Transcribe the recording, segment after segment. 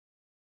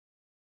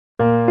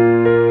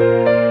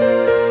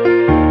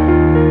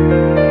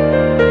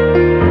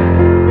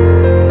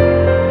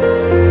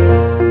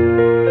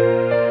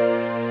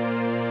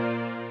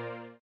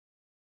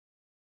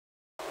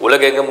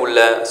உலகெங்கும்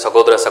உள்ள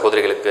சகோதர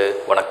சகோதரிகளுக்கு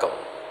வணக்கம்.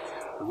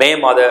 மே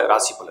மாத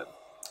ராசி பலன்.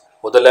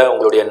 முதல்ல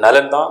உங்களுடைய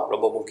நலன் தான்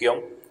ரொம்ப முக்கியம்.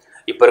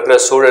 இப்போ இருக்கிற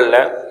சூழலில்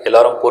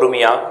எல்லாரும்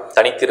பொறுமையாக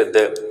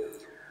தனித்திருந்து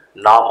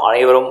நாம்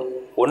அனைவரும்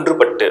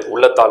ஒன்றுபட்டு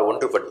உள்ளத்தால்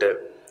ஒன்றுபட்டு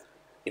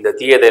இந்த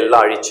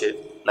தீயதையெல்லாம் அழித்து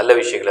நல்ல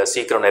விஷயங்களை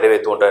சீக்கிரம்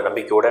நிறைவேற்றுன்ற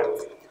நம்பிக்கையோடு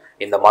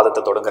இந்த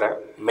மாதத்தை தொடங்குகிறேன்.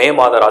 மே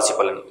மாத ராசி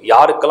பலன்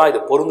யாருக்கெல்லாம்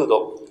இது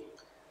பொருந்துதோ,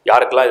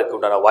 யாருக்கெல்லாம் இதுக்கு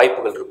உண்டான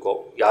வாய்ப்புகள் இருக்கோ,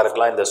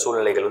 யாருக்கெல்லாம் இந்த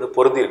சூழ்நிலைகள்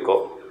பொருந்தி இருக்கோ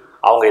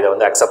அவங்க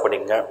இதை அக்செப்ட்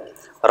பண்ணிக்கங்க.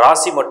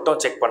 ராசி மட்டும்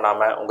செக்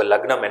பண்ணாமல் உங்கள்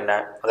லக்னம் என்ன,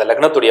 அந்த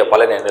லக்னத்துடைய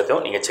பலன்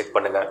என்னதையும் நீங்கள் செக்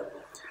பண்ணுங்கள்.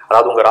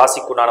 அதாவது உங்கள்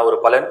ராசிக்குண்டான ஒரு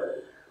பலன்,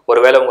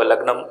 ஒருவேளை உங்கள்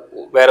லக்னம்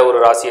வேறு ஒரு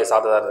ராசியை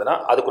சார்ந்ததாக இருந்ததுன்னா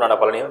அதுக்குண்டான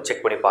பலனையும்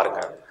செக் பண்ணி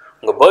பாருங்கள்.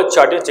 உங்கள் பர்த்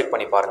சார்ட்டையும் செக்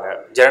பண்ணி பாருங்கள்.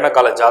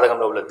 ஜனனகால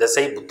ஜாதகம்ல உள்ள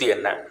திசை புத்தி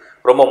என்ன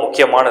ரொம்ப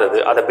முக்கியமானது.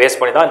 அதை பேஸ்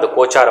பண்ணி தான் இந்த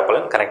கோச்சார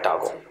பலன் கனெக்ட்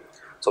ஆகும்.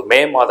 ஸோ மே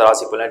மாத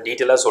ராசி பலன்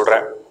டீட்டெயிலாக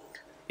சொல்கிறேன்.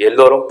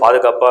 எல்லோரும்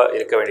பாதுகாப்பாக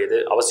இருக்க வேண்டியது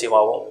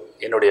அவசியமாகவும்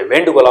என்னுடைய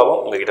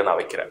வேண்டுகோளாகவும் உங்ககிட்ட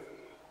நான் வைக்கிறேன்.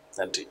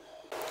 நன்றி.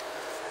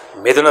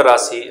 மிதுன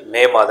ராசி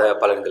மே மாத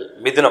பலன்கள்.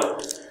 மிதுனம்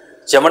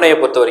ஜெமினியை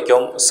பொறுத்த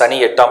வரைக்கும் சனி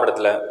 8ஆம்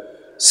இடத்துல,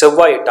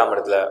 செவ்வாய் 8ஆம்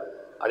இடத்துல,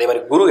 அதே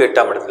மாதிரி குரு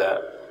 8ஆம் இடத்துல,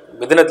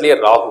 மிதுனத்திலேயே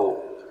ராகு.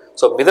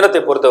 ஸோ மிதுனத்தை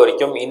பொறுத்த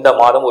வரைக்கும் இந்த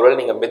மாதம் ஒருவேளை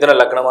நீங்கள் மிதுன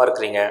லக்னமாக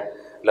இருக்கிறீங்க,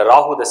 இல்லை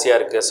ராகு தசையாக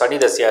இருக்குது, சனி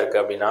தசையாக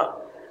இருக்குது அப்படின்னா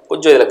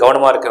கொஞ்சம் இதில்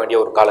கவனமாக இருக்க வேண்டிய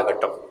ஒரு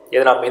காலகட்டம்.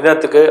 ஏன்னா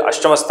மிதுனத்துக்கு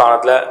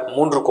அஷ்டமஸ்தானத்தில்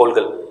 3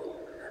 கோள்கள்.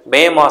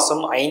 மே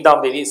மாதம்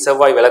 5ஆம் தேதி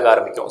செவ்வாய் விலக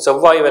ஆரம்பிக்கும்.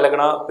 செவ்வாய்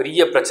விலகுனா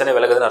பெரிய பிரச்சனை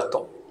விலகுதுன்னு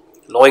அர்த்தம்.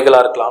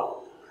 நோய்களாக இருக்கலாம்,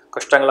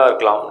 கஷ்டங்களாக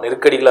இருக்கலாம்,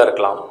 நெருக்கடிகளாக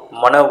இருக்கலாம்,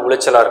 மன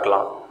உளைச்சலாக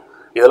இருக்கலாம்.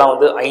 இதெல்லாம்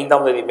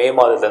 5ஆம் தேதி மே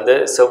மாதத்துலேருந்து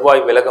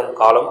செவ்வாய் விலகும்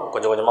காலம்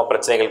கொஞ்சம் கொஞ்சமாக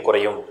பிரச்சனைகள்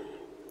குறையும்.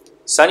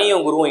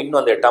 சனியும் குருவும் இன்னும்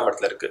அந்த 8ஆம்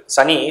இடத்துல இருக்குது.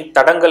 சனி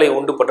தடங்களை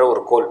உண்டு பண்ணுற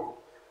ஒரு கோள்.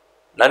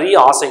 நிறைய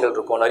ஆசைகள்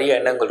இருக்கும், நிறைய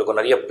எண்ணங்கள் இருக்கும்,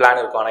 நிறைய பிளான்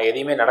இருக்கும். ஆனால்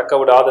எதையுமே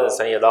நடக்க விடாத அந்த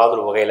சனி ஏதாவது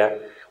ஒரு வகையில்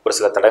ஒரு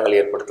சில தடங்களை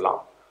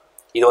ஏற்படுத்தலாம்.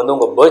 இது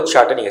உங்கள் பர்த்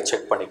சார்ட்டை நீங்கள்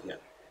செக் பண்ணிக்கங்க.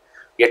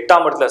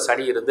 8ஆம் இடத்துல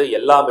சனி இருந்து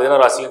எல்லா மிதுன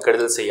ராசிக்கும்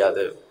கெடுதல்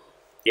செய்யாது.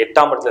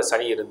 8ஆம் இடத்துல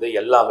சனி இருந்து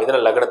எல்லா மிதுன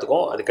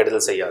லக்னத்துக்கும் அது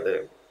கெடுதல் செய்யாது.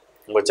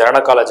 உங்கள்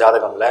ஜனனகால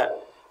ஜாதகமில்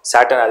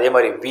சாட்டன் அதே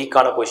மாதிரி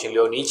வீக்கான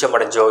பொசிஷன்லையோ, நீச்சம்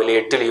அடைஞ்சோ, இல்லை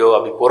 8லையோ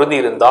அப்படி பொருந்தி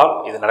இருந்தால்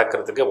இது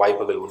நடக்கிறதுக்கு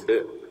வாய்ப்புகள் உண்டு.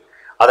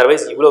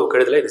 அதர்வைஸ் இவ்வளோ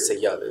கெடுதலை இது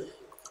செய்யாது.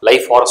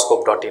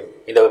 lifehoroscope.in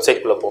இந்த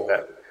வெப்சைட்குள்ளே போங்க.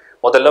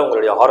 முதல்ல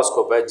உங்களுடைய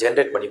ஹாரோஸ்கோப்பை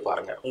ஜென்ரேட் பண்ணி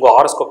பாருங்கள். உங்கள்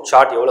ஹாரோஸ்கோப்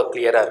சார்ட் எவ்வளோ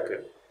கிளியராக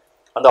இருக்குது,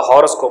 அந்த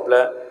ஹாரோஸ்கோப்பில்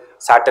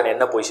சாட்டன்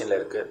என்ன பொசிஷனில்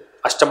இருக்குது,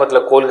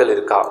 அஷ்டமத்தில் கோள்கள்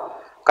இருக்கா,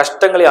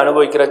 கஷ்டங்களை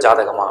அனுபவிக்கிற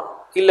ஜாதகமா,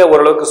 இல்லை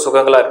ஓரளவுக்கு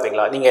சுகங்களாக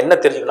இருப்பீங்களா. நீங்கள் என்ன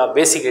தெரிஞ்சுக்கணும்,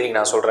 பேசிக் ரீடிங்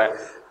நான் சொல்கிறேன்.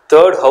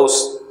 3rd house,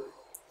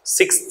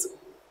 6th,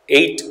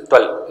 8th,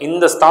 12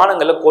 இந்த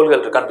ஸ்தானங்களில்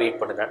கோள்கள் இருக்கான்னு ரீட்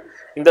பண்ணுங்கள்.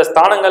 இந்த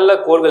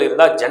ஸ்தானங்களில் கோள்கள்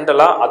இருந்தால்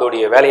ஜென்ரலாக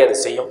அதோடைய வேலையை அது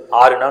செய்யும்.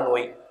 6னா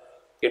நோய்,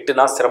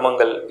 8னா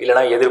சிரமங்கள்,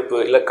 இல்லைனா எதிர்ப்பு,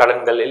 இல்லை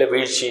கடன்கள், இல்லை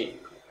வீழ்ச்சி,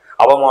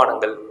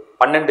 அவமானங்கள்,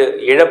 12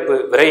 இழப்பு,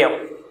 விரயம்,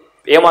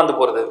 ஏமாந்து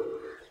போகிறது,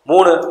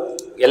 3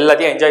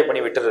 எல்லாத்தையும் என்ஜாய்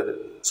பண்ணி விட்டுறது,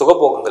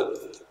 சுகபோகங்கள்.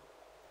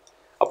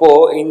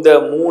 அப்போது இந்த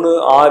 3,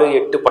 6,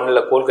 8,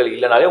 12 கோள்கள்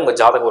இல்லைனாலே உங்கள்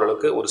ஜாதகம்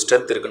ஓரளவுக்கு ஒரு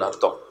ஸ்ட்ரென்த் இருக்குன்னு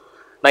அர்த்தம்.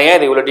 நான் ஏன்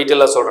இது இவ்வளோ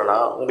டீட்டெயிலாக சொல்கிறேன்னா,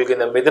 உங்களுக்கு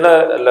இந்த மிதுன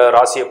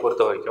ராசியை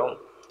பொறுத்த வரைக்கும்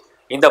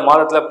இந்த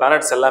மாதத்தில்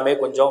பிளானட்ஸ் எல்லாமே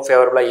கொஞ்சம்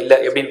ஃபேவரபுளாக இல்லை.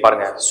 எப்படின்னு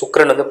பாருங்கள்.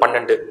 சுக்கிரன்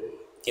 12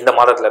 இந்த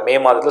மாதத்தில், மே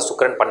மாதத்தில்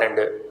சுக்கிரன்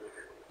 12.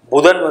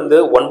 புதன்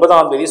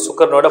 9ஆம் தேதி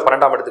சுக்கிரனோட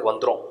 12ஆம் இடத்துக்கு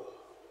வந்துடும்.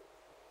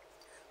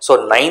 So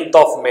 9th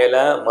of Mayல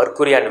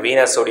Mercury and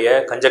வீனஸோடைய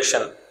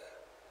conjunction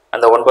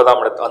அந்த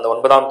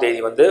 9ஆம் தேதி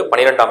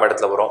 12ஆம்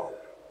இடத்துல வரும்.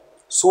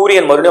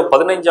 சூரியன் மறுபடியும்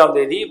 15ஆம்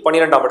தேதி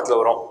 12ஆம் இடத்துல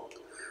வரும்.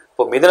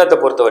 இப்போ மிதுனத்தை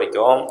பொறுத்த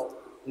வரைக்கும்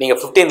நீங்கள்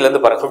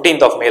 15லேருந்து பாருங்கள்.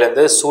 15th of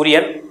Mayலேருந்து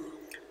சூரியன்,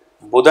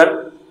 புதன்,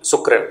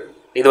 சுக்கிரன்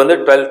இது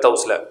 12th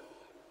ஹவுஸில்.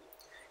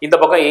 இந்த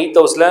பக்கம் 8th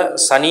ஹவுஸில்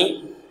சனி,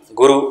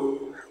 குரு.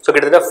 ஸோ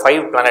கிட்டத்தட்ட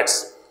 5 பிளானட்ஸ்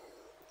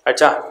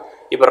ஆச்சா.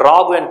 இப்போ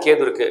ராகு அண்ட்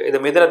கேது இருக்குது. இது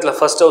மிதுனத்தில்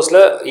 1st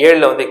ஹவுஸில்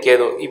 7ல்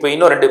கேது. இப்போ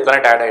இன்னும் 2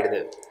 பிளானட் ஆட் ஆகிடுது.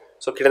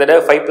 ஸோ கிட்டத்தட்ட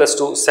 5 +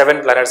 2 7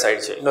 பிளானட்ஸ்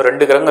ஆகிடுச்சு. இன்னும்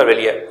 2 கிரகங்கள்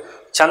வெளியே.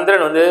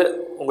 சந்திரன்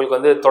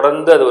உங்களுக்கு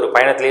தொடர்ந்து அது ஒரு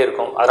பயணத்திலே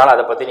இருக்கும். அதனால்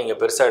அதை பற்றி நீங்கள்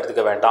பெருசாக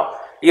எடுத்துக்க வேண்டாம்.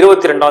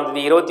 22ஆம்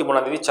தேதி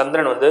 23ஆம் தேதி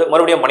சந்திரன்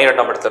மறுபடியும்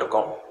 12ஆம் இடத்துல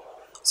இருக்கும்.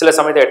 சில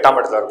சமயத்தில் 8ஆம்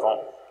இடத்துல இருக்கும்.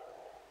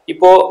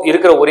 இப்போது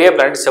இருக்கிற ஒரே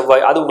பிளானட்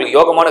செவ்வாய். அது உங்களுக்கு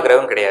யோகமான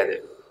கிரகம் கிடையாது.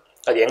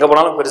 அது எங்கே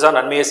போனாலும் பெருசாக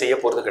நன்மையை செய்ய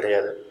போகிறது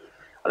கிடையாது.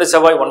 அந்த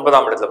செவ்வாய்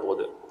 9ஆம் இடத்துல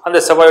போகுது. அந்த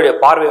செவ்வாயுடைய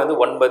பார்வை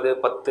 9,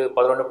 10,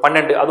 11,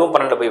 12 அதுவும்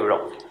 12 போய்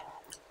விடும்.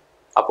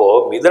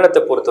 அப்போது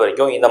மிதுனத்தை பொறுத்த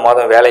வரைக்கும் இந்த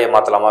மாதம் வேலையை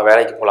மாற்றலாமா,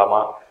 வேலைக்கு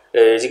போகலாமா,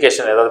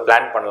 எஜுகேஷன் ஏதாவது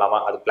பிளான் பண்ணலாமா,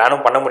 அது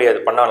பிளானும் பண்ண முடியாது,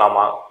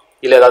 பண்ணலாமா,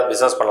 இல்லை ஏதாவது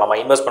பிஸ்னஸ் பண்ணலாமா,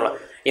 இன்வெஸ்ட் பண்ணலாம்,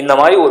 இந்த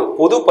மாதிரி ஒரு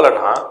பொது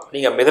பலனா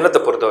நீங்கள் மிதுனத்தை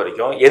பொறுத்த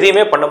வரைக்கும்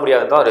எதையுமே பண்ண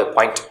முடியாதுன்னு தான் ஒரு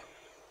பாயிண்ட்.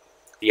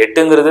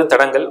 8ங்கிறது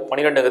தடங்கள்,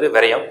 12ங்கிறது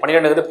விரயம்,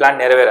 12ங்கிறது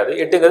பிளான் நிறைவேறாது,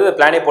 8ங்கிறது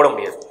பிளானே போட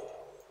முடியாது.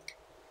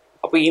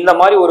 அப்போ இந்த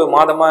மாதிரி ஒரு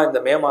மாதமாக இந்த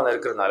மே மாதம்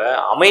இருக்கிறதுனால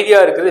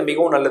அமைதியாக இருக்கிறது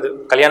மிகவும் நல்லது.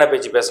 கல்யாண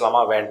பேச்சு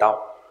பேசலாமா, வேண்டாம்.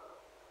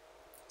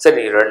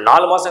 சரி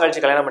 4 மாதம்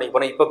கழிச்சு கல்யாணம் பண்ணிக்க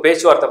போனால் இப்போ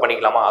பேச்சுவார்த்தை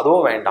பண்ணிக்கலாமா,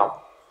 அதுவும் வேண்டாம்.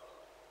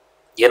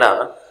 ஏன்னா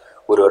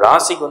ஒரு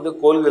ராசிக்கு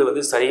கோள்கள்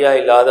சரியாக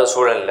இல்லாத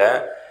சூழலில்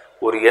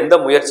ஒரு எந்த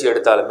முயற்சி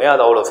எடுத்தாலுமே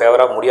அது அவ்வளோ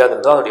ஃபேவராக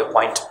முடியாதுன்னு தான் அதோடைய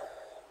பாயிண்ட்.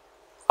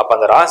 அப்போ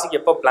அந்த ராசிக்கு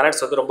எப்போ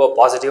பிளானட்ஸ் ரொம்ப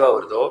பாசிட்டிவாக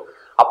வருதோ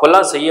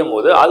அப்போல்லாம் செய்யும்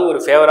போது அது ஒரு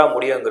ஃபேவராக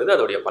முடியுங்கிறது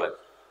அதோடைய பலன்.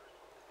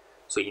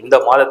 ஸோ இந்த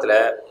மாதத்தில்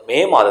மே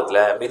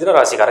மாதத்தில் மிதுன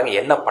ராசிக்காரங்க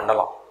என்ன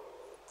பண்ணலாம்?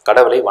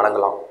 கடவுளை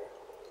வணங்கலாம்,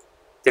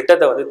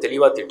 திட்டத்தை வந்து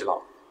தெளிவாக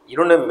திட்டலாம்.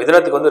 இன்னொன்று,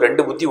 மிதுனத்துக்கு வந்து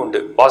 2 புத்தி உண்டு,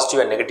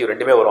 பாசிட்டிவ் அண்ட் நெகட்டிவ்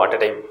ரெண்டுமே வரும் அட் அ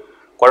டைம்.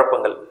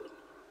 குழப்பங்கள்,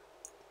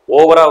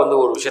 ஓவராக வந்து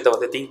ஒரு விஷயத்தை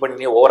வந்து திங்க்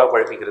பண்ணி ஓவராக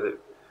குழப்பிக்கிறது,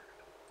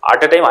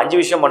 அட் அ டைம்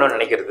 5 விஷயம் பண்ணணும்னு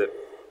நினைக்கிறது.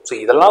 ஸோ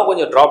இதெல்லாம்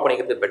கொஞ்சம் ட்ராப்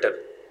பண்ணிக்கிறது பெட்டர்.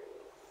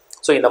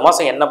 ஸோ இந்த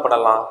மாதம் என்ன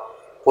பண்ணலாம்?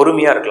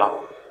 பொறுமையாக இருக்கலாம்,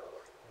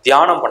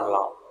 தியானம்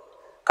பண்ணலாம்,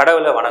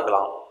 கடவுளை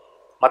வணங்கலாம்,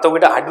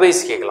 மற்றவங்ககிட்ட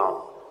அட்வைஸ் கேட்கலாம்.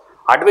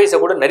 அட்வைஸை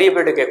கூட நிறைய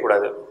பேர்கிட்ட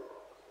கேட்கக்கூடாது.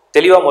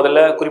 தெளிவாக முதல்ல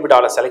குறிப்பிட்ட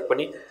ஆளை செலக்ட்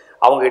பண்ணி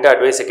அவங்ககிட்ட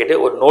அட்வைஸை கேட்டு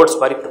ஒரு நோட்ஸ்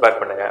மாதிரி ப்ரிப்பேர்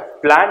பண்ணுங்கள்.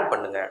 பிளான்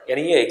பண்ணுங்கள்,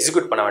 எதையும்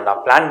எக்ஸிக்யூட் பண்ண வேண்டாம்,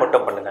 பிளான்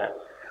மட்டும் பண்ணுங்கள்.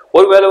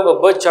 ஒருவேளை உங்கள்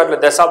பர்த்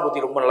சார்ட்டில் தசா புத்தி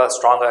ரொம்ப நல்லா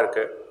ஸ்ட்ராங்காக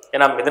இருக்குது.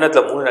 ஏன்னா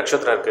மிதுனத்தில் 3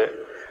 நட்சத்திரம் இருக்குது,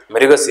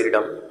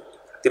 மிருகசீரிடம்,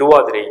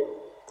 திருவாதிரை,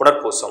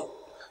 புனர்பூசம்.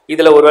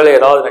 இதில் ஒருவேளை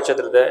ஏதாவது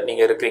நட்சத்திரத்தை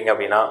நீங்கள் இருக்கிறீங்க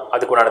அப்படின்னா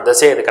அதுக்குண்டான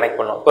தசையை அதை கனெக்ட்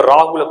பண்ணணும். இப்போ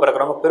ராகுல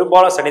பிறக்கிறவங்க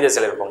பெரும்பாலும் சனி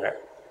தசையில் இருப்பாங்க.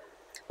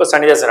 இப்போ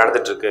சனி தசை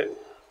நடந்துகிட்ருக்கு.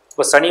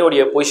 இப்போ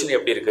சனியோடைய பொசிஷன்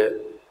எப்படி இருக்குது,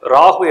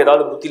 ராகு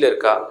ஏதாவது புத்தியில்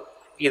இருக்கா,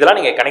 இதெல்லாம்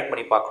நீங்கள் கனெக்ட்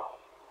பண்ணி பார்க்கணும்.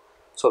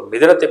 ஸோ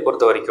மிதுனத்தை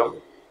பொறுத்த வரைக்கும்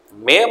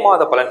மே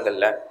மாத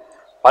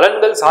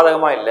பலன்கள்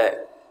சாதகமாக இல்லை,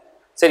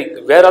 சரி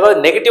வேறு ஏதாவது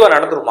நெகட்டிவாக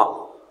நடந்துருமா,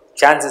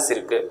 சான்சஸ்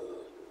இருக்குது.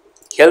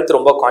 ஹெல்த்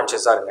ரொம்ப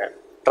கான்ஷியஸாக இருங்க,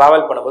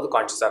 ட்ராவல் பண்ணும்போது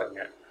கான்ஷியஸாக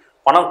இருங்க,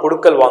 பணம்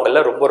கொடுக்கல்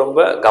வாங்கல ரொம்ப ரொம்ப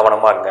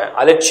கவனமாக இருங்க,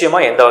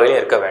 அலட்சியமாக எந்த வகையிலும்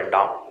இருக்க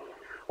வேண்டாம்.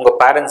 உங்கள்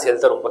பேரண்ட்ஸ்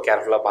ஹெல்த்தை ரொம்ப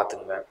கேர்ஃபுல்லாக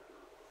பார்த்துக்குங்க.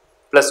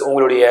 ப்ளஸ்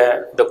உங்களுடைய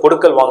இந்த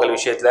கொடுக்கல் வாங்கல்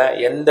விஷயத்தில்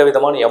எந்த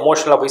விதமான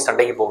எமோஷனலாக போய்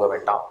சண்டைக்கு போக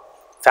வேண்டாம்.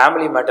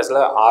 ஃபேமிலி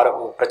மேட்டர்ஸில்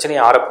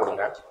பிரச்சனையை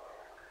போடுங்க.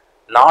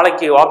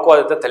 நாளைக்கு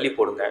வாக்குவாதத்தை தள்ளி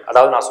போடுங்க.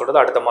 அதாவது நான் சொல்கிறது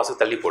அடுத்த மாதம்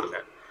தள்ளி போடுங்க.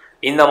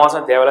 இந்த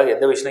மாதம் தேவையில்லாத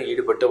எந்த விஷயம்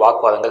ஈடுபட்டு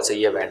வாக்குவாதங்கள்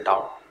செய்ய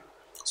வேண்டாம்.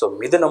 ஸோ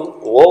மிதுனம்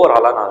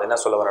ஓவராலாக நான் என்ன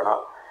சொல்ல வரேன்னா,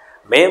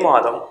 மே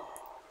மாதம்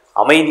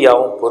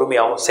அமைதியாகவும்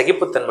பொறுமையாகவும்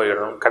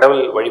சகிப்புத்தன்மையுடனும்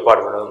கடவுள்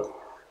வழிபாடுகளும்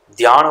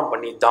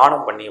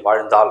தானம் பண்ணி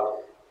வாழ்ந்தால்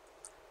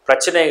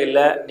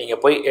பிரச்சனைகளில்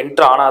நீங்கள் போய்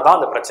என்ட்ரு ஆனால் தான்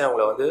அந்த பிரச்சனை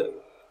உங்களை வந்து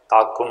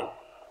தாக்கும்.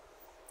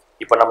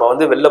 இப்போ நம்ம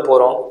வந்து வெளில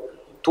போகிறோம்,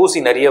 தூசி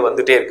நிறைய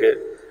வந்துகிட்டே இருக்குது,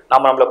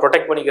 நம்மளை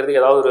ப்ரொடெக்ட்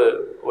பண்ணிக்கிறதுக்கு ஏதாவது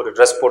ஒரு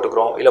ட்ரெஸ்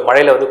போட்டுக்கிறோம், இல்லை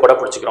மழையில் வந்து கொடை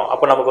பிடிச்சிக்கிறோம்.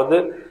 அப்போ நமக்கு வந்து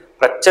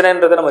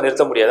பிரச்சனைன்றதை நம்ம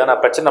நிறுத்த முடியாது,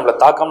 ஆனால் பிரச்சனை நம்மளை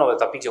தாக்காமல் நம்ம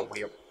தப்பிக்க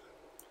முடியும்.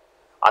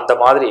 அந்த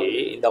மாதிரி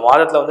இந்த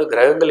மாதத்தில் வந்து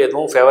கிரகங்கள்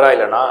எதுவும் ஃபேவராக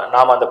இல்லைன்னா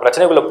நாம் அந்த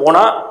பிரச்சனைக்குள்ளே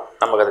போனால்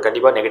நமக்கு அது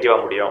கண்டிப்பாக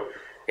நெகட்டிவாக முடியும்.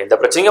 எந்த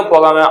பிரச்சனையும்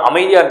போகாமல்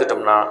அமைதியாக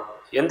இருந்துட்டோம்னா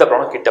எந்த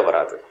ப்ராப்ளம் கிட்ட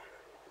வராது.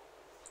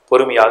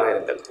 பொறுமையாக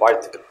இருங்கள்.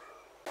 வாழ்த்துக்கள்.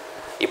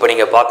 இப்போ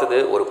நீங்கள் பார்த்தது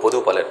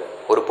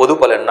ஒரு பொது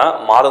பலன்னா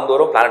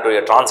மாதந்தோறும்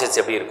பிளானட்டோடைய டிரான்சிட்ஸ்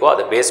எப்படி இருக்கோ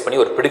அதை பேஸ்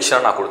பண்ணி ஒரு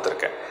ப்ரிடிக்ஷனாக நான்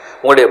கொடுத்துருக்கேன்.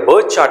 உங்களுடைய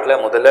பர்த்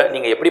சார்ட்டில் முதல்ல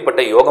நீங்கள்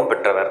எப்படிப்பட்ட யோகம்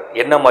பெற்றவர்,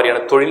 என்ன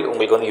மாதிரியான தொழில்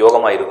உங்களுக்கு வந்து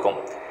யோகமாக இருக்கும்,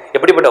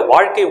 எப்படிப்பட்ட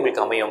வாழ்க்கை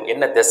உங்களுக்கு அமையும்,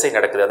 என்ன திசை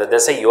நடக்குது, அந்த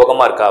திசை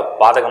யோகமாக இருக்கா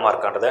பாதகமாக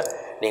இருக்கான்றதை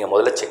நீங்கள்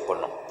முதல்ல செக்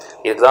பண்ணணும்.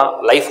 இதுக்கு தான்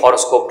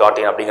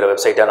lifehoroscope.in அப்படிங்கிற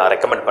வெப்சைட்டை நான்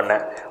ரெக்கமெண்ட்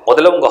பண்ணேன்.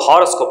 முதல்ல உங்கள்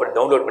ஹாரோஸ்கோப்பை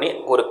டவுன்லோட் பண்ணி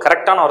ஒரு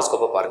கரெக்டான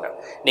ஹாரோஸ்கோப்பை பாருங்கள்.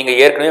 நீங்கள்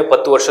ஏற்கனவே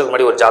 10 வருஷத்துக்கு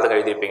முன்னாடி ஒரு ஜாதகம்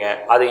எழுதியிருப்பீங்க,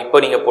 அது இப்போ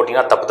நீங்கள்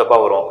போட்டிங்கன்னா தப்பாக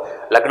வரும்,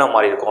 லக்னம்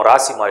மாதிரி இருக்கும்,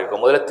 ராசி மாதிரி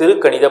இருக்கும். முதல்ல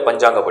திருக்கணித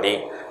பஞ்சாங்கப்படி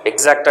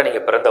எக்ஸாக்டாக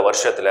நீங்கள் பிறந்த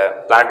வருஷத்தில்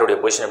பிளானட்டோடைய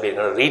பொசிஷன் எப்படி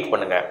இருக்குன்னு ரீட்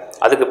பண்ணுங்கள்.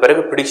 அதுக்கு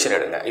பிறகு ப்ரிடிக்ஷன்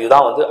எடுங்க.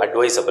 இதுதான் வந்து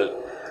அட்வைசபிள்.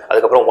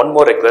 அதுக்கப்புறம் ஒன்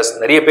மோர்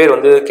ரெக்வெஸ்ட், நிறைய பேர்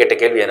வந்து கேட்ட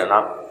கேள்வி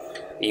என்னென்னா,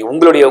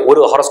 உங்களுடைய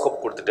ஒரு ஹாரோஸ்கோப்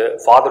கொடுத்துட்டு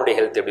ஃபாதருடைய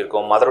ஹெல்த் எப்படி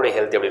இருக்கும், மதருடைய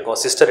ஹெல்த் எப்படி இருக்கும்,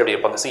 சிஸ்டர் எப்படி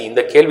இருப்பாங்க.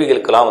 இந்த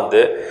கேள்விகளுக்கெல்லாம் வந்து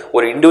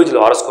ஒரு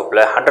இண்டிவிஜுவல்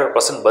ஹாரோஸ்கோப்பில்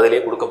 100% பதிலே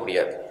கொடுக்க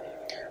முடியாது.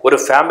 ஒரு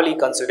ஃபேமிலி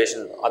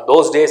கன்சல்டேஷன்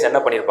தோஸ் டேஸ் என்ன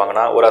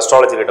பண்ணியிருப்பாங்கன்னா, ஒரு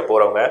அஸ்ட்ராலஜி கிட்ட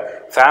போகிறவங்க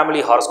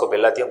ஃபேமிலி ஹாரோஸ்கோப்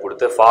எல்லாத்தையும்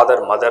கொடுத்து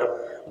ஃபாதர், மதர்,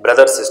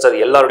 பிரதர், சிஸ்டர்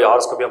எல்லாருடைய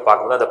ஹாரோஸ்கோப்பையும்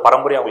பார்க்கும்போது அந்த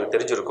பரம்பரையும் அவங்களுக்கு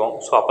தெரிஞ்சிருக்கும்.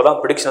 ஸோ அப்போ தான்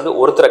ப்ரிடிக்ஷன் வந்து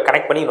ஒருத்தரை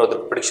கனெக்ட் பண்ணி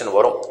இன்னொருத்தர் ப்ரிடிக்ஷன்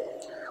வரும்.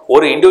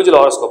 ஒரு இண்டிவிஜுவல்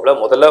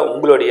ஹாரோஸ்கோப்பில் முதல்ல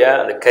உங்களுடைய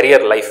அந்த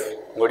கரியர் லைஃப்,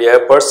 உங்களுடைய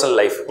பர்சனல்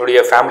லைஃப்,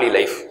 உங்களுடைய ஃபேமிலி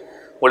லைஃப்,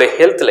 உங்களுடைய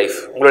ஹெல்த் லைஃப்,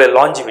 உங்களுடைய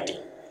லாஞ்சிவிட்டி,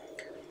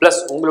 ப்ளஸ்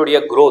உங்களுடைய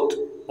க்ரோத்,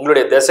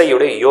 உங்களுடைய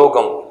திசையுடைய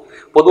யோகம்.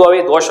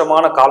 பொதுவாகவே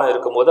தோஷமான காலம்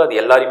இருக்கும்போது அது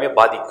எல்லாரையுமே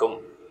பாதிக்கும்.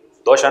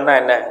 தோஷம்னா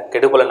என்ன,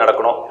 கெடுபலன்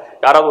நடக்கணும்,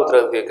 யாராவது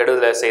ஒருத்தருக்கு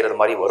கெடுதலை செய்கிறது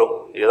மாதிரி வரும்.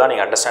 இதுதான்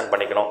நீங்கள் அண்டர்ஸ்டாண்ட்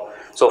பண்ணிக்கணும்.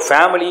 ஸோ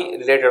ஃபேமிலி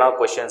ரிலேட்டடான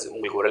கொஷின்ஸ்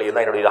உங்களுக்கு ஒரு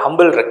இதுதான் என்னுடைய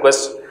ஹம்பிள்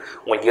ரெக்வெஸ்ட்.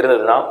 உங்களுக்கு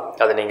இருந்ததுன்னா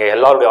அதை நீங்கள்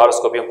எல்லாருடைய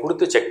ஹாரோஸ்கோப்பையும்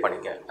கொடுத்து செக்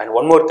பண்ணிங்க. And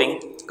one more thing,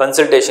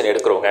 consultation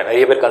எடுக்கிறவங்க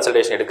நிறைய பேர்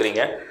கன்சல்டேஷன்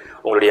எடுக்கிறீங்க.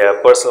 உங்களுடைய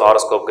பர்சனல்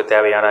ஹாரோஸ்கோப்புக்கு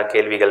தேவையான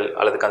கேள்விகள்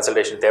அல்லது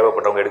கன்சல்டேஷன்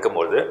தேவைப்பட்டவங்க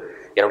எடுக்கும்போது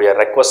என்னுடைய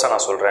ரெக்வஸ்ட்டாக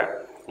நான் சொல்கிறேன்,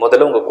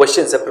 முதல்ல உங்கள்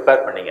கொஷின்ஸை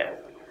ப்ரிப்பேர் பண்ணிங்க.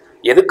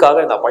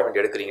 எதுக்காக இந்த அப்பாயின்மெண்ட்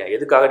எடுக்கிறீங்க,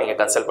 எதுக்காக நீங்கள்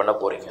கன்சல்ட் பண்ண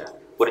போகிறீங்க,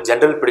 ஒரு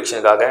ஜென்ரல்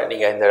ப்ரிடிக்ஷனுக்காக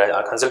நீங்கள் இந்த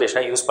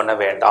கன்சல்டேஷனை யூஸ் பண்ண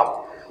வேண்டாம்.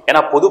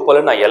 ஏன்னா பொது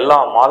பலன் நான் எல்லா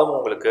மாதமும்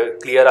உங்களுக்கு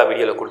கிளியராக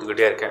வீடியோவில்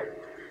கொடுத்துக்கிட்டே இருக்கேன்.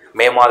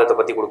 மே மாதத்தை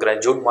பற்றி கொடுக்குறேன்,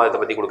 ஜூன் மாதத்தை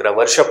பற்றி கொடுக்குறேன்,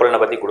 வருஷ பலனை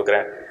பற்றி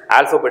கொடுக்குறேன்,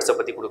 ஆல்ஃபபெட்ஸை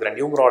பற்றி கொடுக்குறேன்,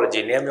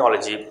 நியூமராலஜி,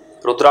 நேமியாலஜி,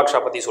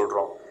 ருத்ராட்சா பற்றி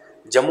சொல்கிறோம்,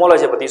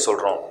 ஜெம்மாலஜியை பற்றி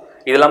சொல்கிறோம்.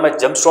 இது இல்லாமல்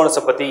ஜெம்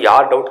ஸ்டோன்ஸை பற்றி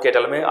யார் டவுட்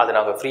கேட்டாலுமே அதை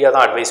நாங்கள் ஃப்ரீயாக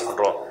தான் அட்வைஸ்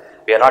பண்ணுறோம்.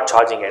 we are not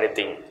charging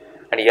anything.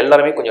 And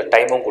எல்லாருமே கொஞ்சம்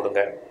டைமும் கொடுங்க.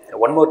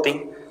 ஒன் மோர் திங்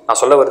நான்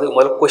சொல்ல வருது,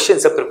 முதல்ல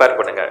கொஷின்ஸை ப்ரிப்பேர்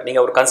பண்ணுங்கள்.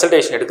 நீங்கள் ஒரு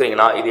கன்சல்டேஷன்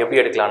எடுக்கிறீங்கன்னா இது எப்படி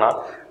எடுக்கலாம்னா,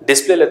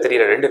 டிஸ்பிளேல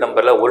தெரியிற 2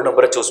 நம்பரில் ஒரு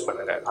நம்பரை சூஸ்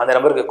பண்ணுங்கள். அந்த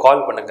நம்பருக்கு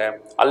கால் பண்ணுங்கள்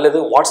அல்லது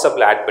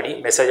வாட்ஸ்அப்பில் ஆட் பண்ணி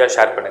மெசேஜாக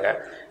ஷேர் பண்ணுங்கள்.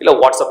 இல்லை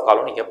வாட்ஸ்அப்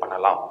காலும் நீங்கள்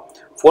பண்ணலாம்.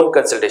 ஃபோன்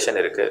கன்சல்டேஷன்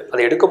இருக்குது.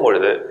 அதை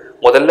எடுக்கும்பொழுது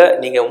முதல்ல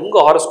நீங்கள்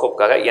உங்கள்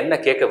ஹாரோஸ்கோப்புக்காக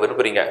என்ன கேட்க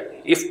விரும்புகிறீங்க,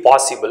 இஃப்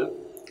பாசிபிள்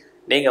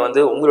நீங்கள்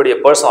வந்து உங்களுடைய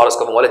பர்சனல்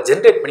ஹாரோஸ்கோப்பை முதல்ல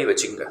ஜென்ரேட் பண்ணி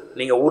வச்சுக்கோங்க.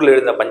 நீங்கள் ஊரில்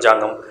எழுதின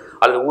பஞ்சாங்கம்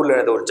அல்லது ஊரில்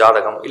இருந்த ஒரு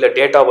ஜாதகம் இல்லை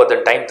டேட் ஆஃப்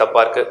பர்த் டைம்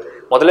தப்பாக இருக்குது,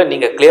 முதல்ல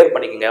நீங்கள் கிளியர்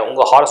பண்ணிக்கோங்க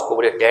உங்கள்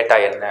ஹாரோஸ்கோப்புடைய டேட்டா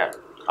என்ன.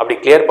 அப்படி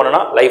கிளியர்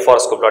பண்ணனா லைஃப்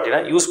ஹாரோஸ்கோப்.in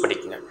யூஸ்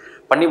பண்ணிக்கோங்க.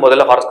 பண்ணி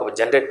முதல்ல ஹாரோஸ்கோப்பை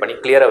ஜென்ரேட் பண்ணி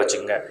கிளியராக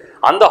வச்சுக்கோங்க.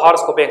 அந்த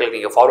ஹாரோஸ்கோப்பை எங்களுக்கு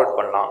நீங்கள் ஃபார்வர்ட்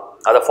பண்ணலாம்.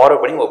 அதை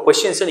ஃபார்வர்ட் பண்ணி உங்கள்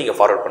கொஸ்டின்ஸை நீங்கள்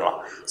ஃபார்வர்ட் பண்ணலாம்.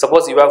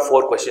 சப்போஸ் யூ ஹேவ்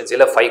 4 questions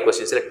இல்லை 5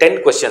 questions இல்லை 10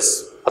 questions,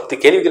 10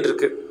 கேள்விகள்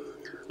இருக்குது.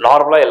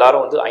 நார்மலாக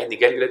எல்லாரும் 5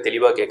 கேள்விகளை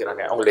தெளிவாக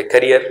கேட்குறாங்க. அவங்களுடைய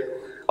கரியர்,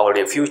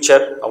 அவங்களுடைய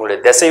ஃபியூச்சர், அவங்களுடைய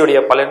திசையுடைய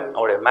பலன்,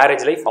 அவங்களுடைய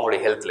மேரேஜ் லைஃப்,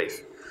 அவங்களுடைய ஹெல்த் லைஃப்.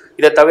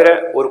 இதை தவிர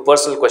ஒரு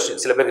பர்சனல் கொஸ்டின்,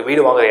 சில பேருக்கு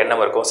வீடு வாங்குற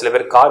எண்ணம் இருக்கும், சில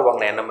பேருக்கு கார்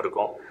வாங்கின எண்ணம்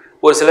இருக்கும்,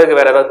 ஒரு சிலருக்கு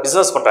வேறு ஏதாவது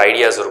பிஸ்னஸ் பண்ணுற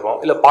ஐடியாஸ் இருக்கும்,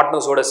 இல்லை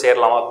பார்ட்னர்ஸோடு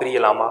சேரலாமா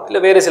பிரியலாமா,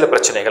 இல்லை வேறு சில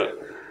பிரச்சனைகள்.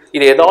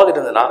 இது ஏதாவது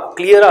இருந்ததுன்னா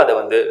கிளியராக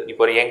அதை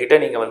இப்போ என்கிட்ட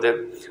நீங்கள்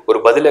ஒரு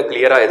பதிலை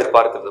கிளியராக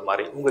எதிர்பார்க்கறது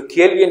மாதிரி உங்கள்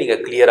கேள்வியை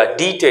நீங்கள் கிளியராக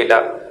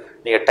டீட்டெயிலாக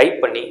நீங்கள் டைப்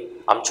பண்ணி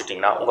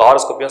அனுப்பிச்சிட்டிங்கன்னா உங்கள்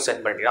ஹாரோஸ்கோப்பையும்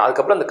சென்ட் பண்ணிட்டீங்கன்னா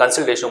அதுக்கப்புறம் அந்த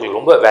கன்சல்டேஷன் உங்களுக்கு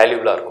ரொம்ப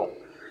வேல்யூபுளாக இருக்கும்.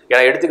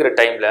 ஏன்னா எடுத்துக்கிற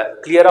டைமில்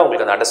கிளியராக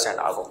உங்களுக்கு அந்த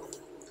அண்டர்ஸ்டாண்ட் ஆகும்.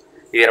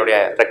 இது என்னுடைய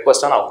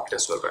ரெக்வஸ்ட்டாக நான் உங்ககிட்ட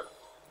சொல்கிறேன்.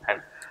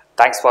 அண்ட்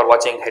தேங்க்ஸ் ஃபார்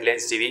வாட்சிங்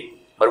ஹெட்லைன்ஸ் டிவி.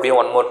 மறுபடியும்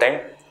ஒன் மோர் டைம்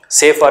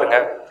சேஃபாக இருங்க.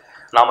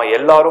 நாம்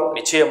எல்லாரும்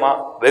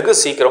நிச்சயமாக வெகு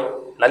சீக்கிரம்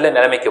நல்ல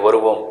நிலைமைக்கு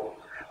வருவோம்.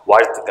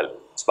 வாழ்த்துக்கள்.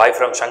 By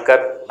from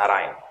Shankar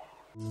Narayan.